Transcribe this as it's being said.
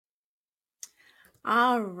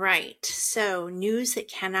All right. So, news that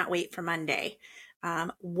cannot wait for Monday.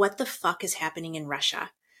 What the fuck is happening in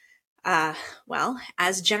Russia? Uh,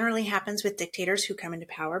 as generally happens with dictators who come into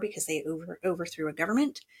power because they overthrew a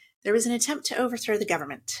government, there was an attempt to overthrow the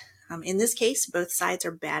government. In this case, both sides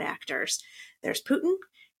are bad actors. There's Putin,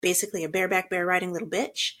 basically a bareback bear riding little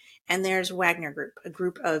bitch, and there's Wagner Group, a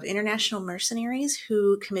group of international mercenaries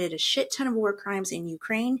who committed a shit ton of war crimes in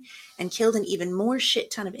Ukraine and killed an even more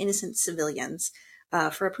shit ton of innocent civilians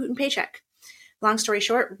for a Putin paycheck. Long story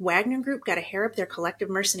short, Wagner Group got a hair up their collective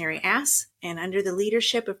mercenary ass, and under the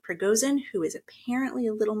leadership of Prigozhin, who is apparently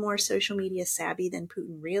a little more social media savvy than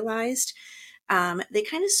Putin realized, they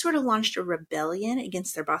kind of sort of launched a rebellion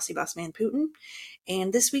against their bossy boss man Putin,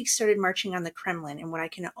 and this week started marching on the Kremlin in what I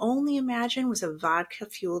can only imagine was a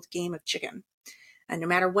vodka-fueled game of chicken. And no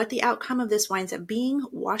matter what the outcome of this winds up being,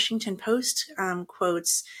 Washington Post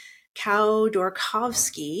quotes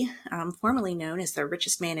Khodorkovsky, formerly known as the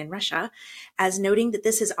richest man in Russia, as noting that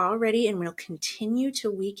this is already and will continue to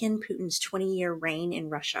weaken Putin's 20-year reign in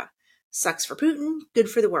Russia. Sucks for Putin, good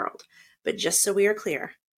for the world. But just so we are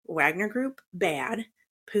clear, Wagner Group, bad.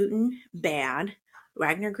 Putin, bad.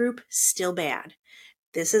 Wagner Group, still bad.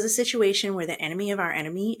 This is a situation where the enemy of our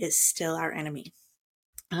enemy is still our enemy.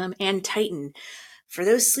 And Titan. For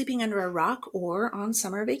those sleeping under a rock or on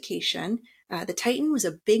summer vacation, the Titan was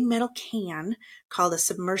a big metal can called a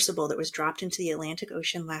submersible that was dropped into the Atlantic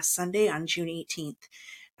Ocean last Sunday on June 18th.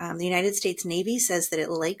 The United States Navy says that it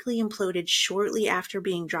likely imploded shortly after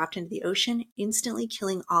being dropped into the ocean, instantly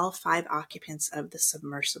killing all 5 occupants of the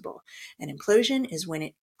submersible. An implosion is when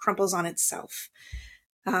it crumples on itself.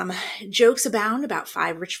 Jokes abound about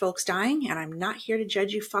 5 rich folks dying, and I'm not here to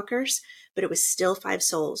judge you fuckers, but it was still 5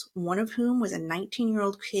 souls, one of whom was a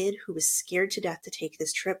 19-year-old kid who was scared to death to take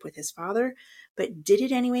this trip with his father, but did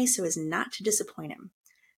it anyway so as not to disappoint him.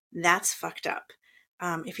 That's fucked up.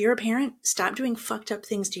 If you're a parent, stop doing fucked up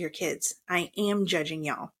things to your kids. I am judging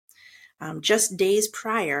y'all. Just days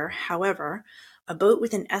prior, however, a boat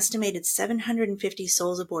with an estimated 750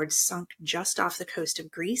 souls aboard sunk just off the coast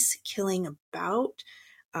of Greece, killing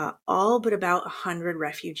all but about 100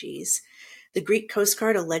 refugees. The Greek Coast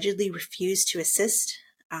Guard allegedly refused to assist,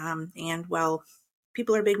 and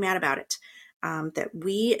people are big mad about it. That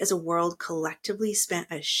we as a world collectively spent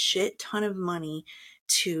a shit ton of money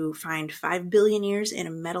to find 5 billionaires in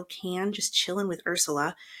a metal can just chilling with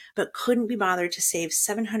Ursula, but couldn't be bothered to save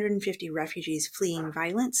 750 refugees fleeing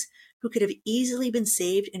violence who could have easily been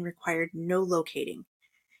saved and required no locating.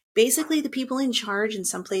 Basically, the people in charge in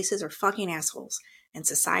some places are fucking assholes, and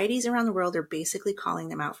societies around the world are basically calling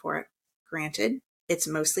them out for it. Granted, it's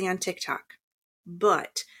mostly on TikTok.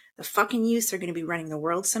 But the fucking youths are going to be running the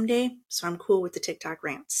world someday, so I'm cool with the TikTok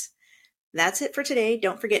rants. That's it for today.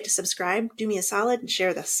 Don't forget to subscribe, do me a solid, and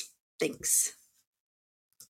share this. Thanks.